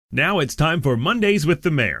Now it's time for Mondays with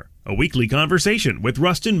the Mayor, a weekly conversation with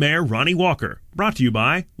Ruston Mayor Ronnie Walker, brought to you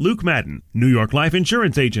by Luke Madden, New York Life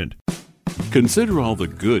Insurance Agent. Consider all the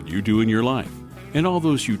good you do in your life and all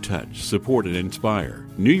those you touch, support, and inspire.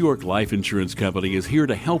 New York Life Insurance Company is here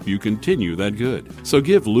to help you continue that good. So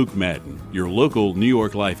give Luke Madden, your local New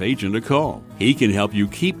York Life agent, a call. He can help you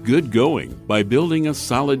keep good going by building a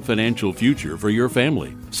solid financial future for your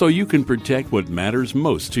family so you can protect what matters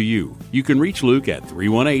most to you. You can reach Luke at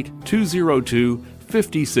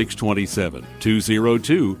 318-202-5627,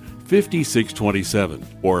 202-5627,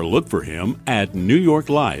 or look for him at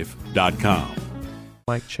newyorklife.com.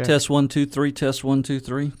 Mic check. Test 1 2 3. Test 1 2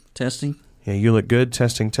 3. Testing. Yeah, you look good.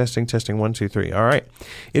 Testing, 1, 2, 3. All right.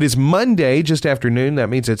 It is Monday, just after noon. That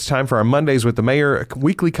means it's time for our Mondays with the Mayor, a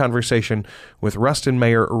weekly conversation with Ruston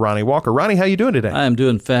Mayor Ronnie Walker. Ronnie, how you doing today? I am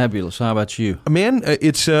doing fabulous. How about you? Man,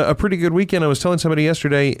 it's a pretty good weekend. I was telling somebody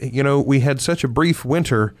yesterday, we had such a brief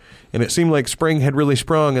winter, and it seemed like spring had really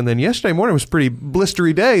sprung, and then yesterday morning was a pretty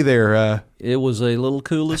blistery day there. It was a little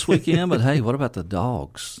cool this weekend, but hey, what about the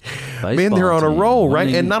dogs? Man, they're on a roll,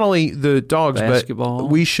 right? And not only the dogs, basketball. But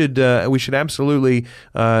we should absolutely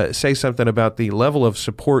say something about the level of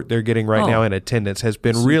support they're getting right now in attendance has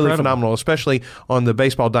been really incredible. phenomenal, especially on the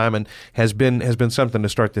baseball diamond. Has been something to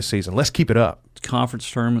start this season. Let's keep it up. Conference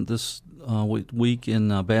tournament this week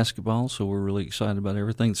in basketball, so we're really excited about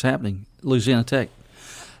everything that's happening. Louisiana Tech.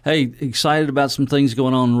 Hey, excited about some things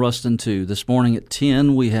going on in Ruston, too. This morning at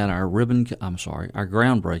 10, we had our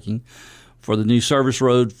groundbreaking for the new service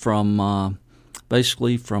road from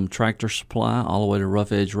basically from Tractor Supply all the way to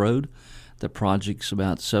Rough Edge Road. The project's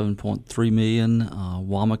about $7.3 million.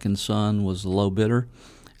 Womack & Son was the low bidder.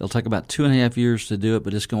 It'll take about 2.5 years to do it,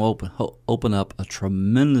 but it's going to open up a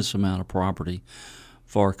tremendous amount of property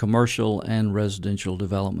for commercial and residential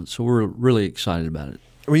development. So we're really excited about it.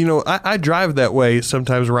 Well, I drive that way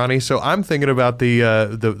sometimes, Ronnie, so I'm thinking about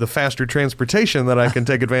the faster transportation that I can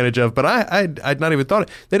take advantage of, but I'd not even thought it.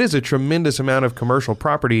 That is a tremendous amount of commercial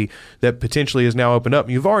property that potentially is now opened up.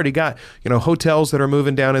 You've already got, hotels that are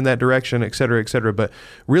moving down in that direction, et cetera, but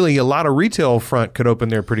really a lot of retail front could open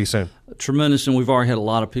there pretty soon. Tremendous, and we've already had a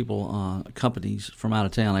lot of people, companies from out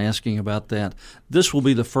of town asking about that. This will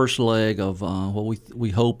be the first leg of what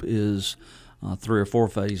we hope is 3 or 4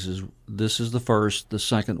 phases. This is the first. The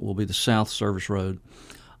second will be the South Service Road.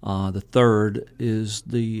 The third is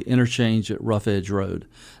the interchange at Rough Edge Road.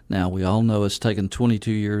 Now, we all know it's taken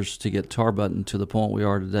 22 years to get Tarbutton to the point we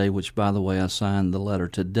are today, which, by the way, I signed the letter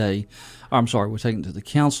today. I'm sorry, we're taking it to the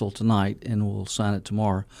council tonight, and we'll sign it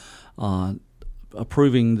tomorrow,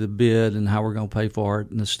 approving the bid and how we're going to pay for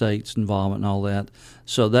it and the state's involvement and all that.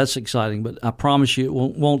 So that's exciting. But I promise you it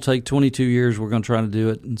won't take 22 years. We're going to try to do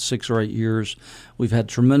it in 6 or 8 years. We've had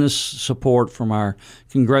tremendous support from our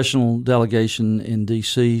congressional delegation in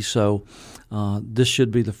D.C., so this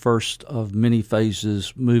should be the first of many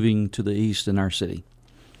phases moving to the east in our city.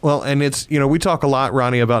 Well, and it's, we talk a lot,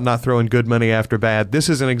 Ronnie, about not throwing good money after bad. This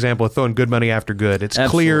is an example of throwing good money after good. It's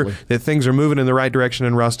Absolutely. clear that things are moving in the right direction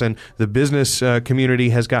in Ruston. The business community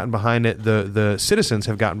has gotten behind it. The citizens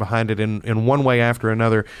have gotten behind it in one way after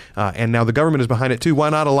another. And now the government is behind it, too. Why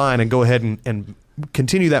not align and go ahead and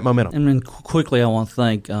continue that momentum? And then quickly, I want to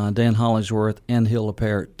thank Dan Hollingsworth and Hilda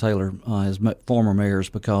Parrott Taylor as former mayors,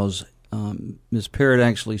 because Ms. Parrott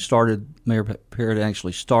actually started, Mayor Parrott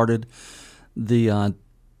actually started the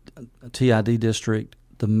TID district.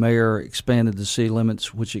 The mayor expanded the city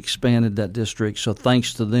limits, which expanded that district. So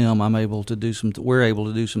thanks to them, we're able to do some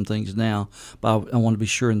things now. But I want to be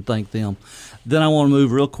sure and thank them. Then I want to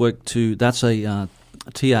move real quick to, that's a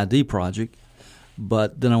TID project,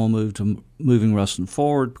 but then I will move to moving Ruston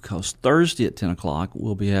forward, because Thursday at 10 o'clock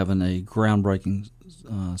we'll be having a groundbreaking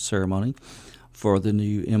ceremony for the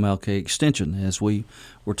new MLK extension, as we're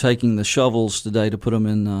taking the shovels today to put them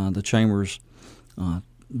in the Chamber's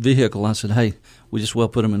vehicle. I said, hey, we just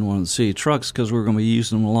put them in one of the city trucks, because we're going to be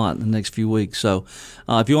using them a lot in the next few weeks. So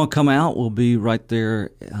if you want to come out, we'll be right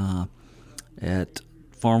there at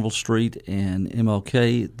Farmville Street and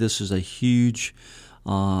MLK. This is a huge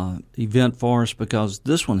event for us, because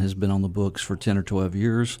this one has been on the books for 10 or 12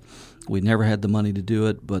 years. We never had the money to do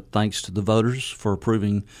it, but thanks to the voters for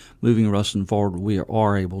approving moving Ruston forward, we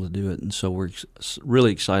are able to do it. And so we're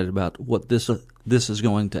really excited about what this is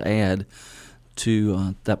going to add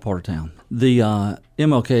to that part of town. The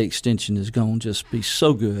MLK extension is going to just be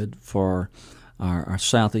so good for our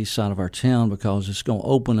southeast side of our town, because it's going to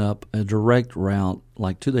open up a direct route,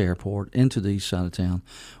 like to the airport, into the east side of town,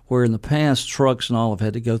 where in the past trucks and all have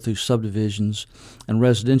had to go through subdivisions and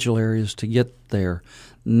residential areas to get there.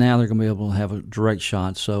 Now they're going to be able to have a direct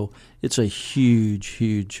shot. So it's a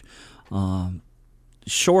huge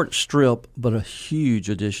short strip, but a huge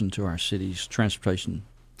addition to our city's transportation.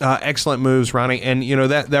 Excellent moves, Ronnie. And,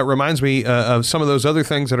 that reminds me of some of those other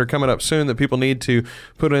things that are coming up soon that people need to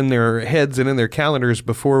put in their heads and in their calendars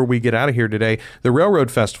before we get out of here today. The Railroad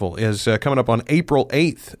Festival is coming up on April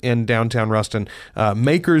 8th in downtown Ruston.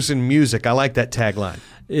 Makers in Music. I like that tagline.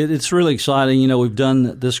 It's really exciting.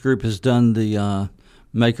 This group has done the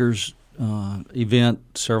Makers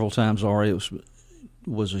event several times already. It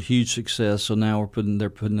was a huge success. So now they're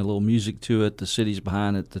putting a little music to it. The city's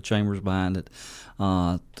behind it. The chamber's behind it.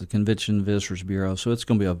 The Convention and Visitors Bureau. So it's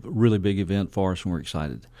going to be a really big event for us, and we're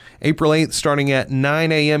excited. April 8th, starting at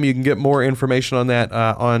 9 a.m. You can get more information on that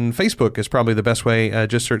on Facebook is probably the best way.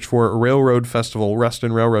 Just search for Railroad Festival,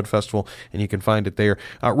 Ruston Railroad Festival, and you can find it there.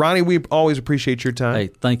 Ronnie, we always appreciate your time. Hey,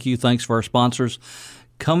 thank you. Thanks for our sponsors.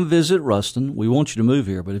 Come visit Ruston. We want you to move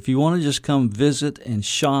here, but if you want to just come visit and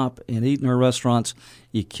shop and eat in our restaurants,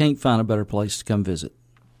 you can't find a better place to come visit.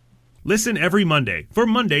 Listen every Monday for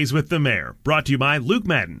Mondays with the Mayor, brought to you by Luke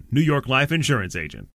Madden, New York Life Insurance Agent.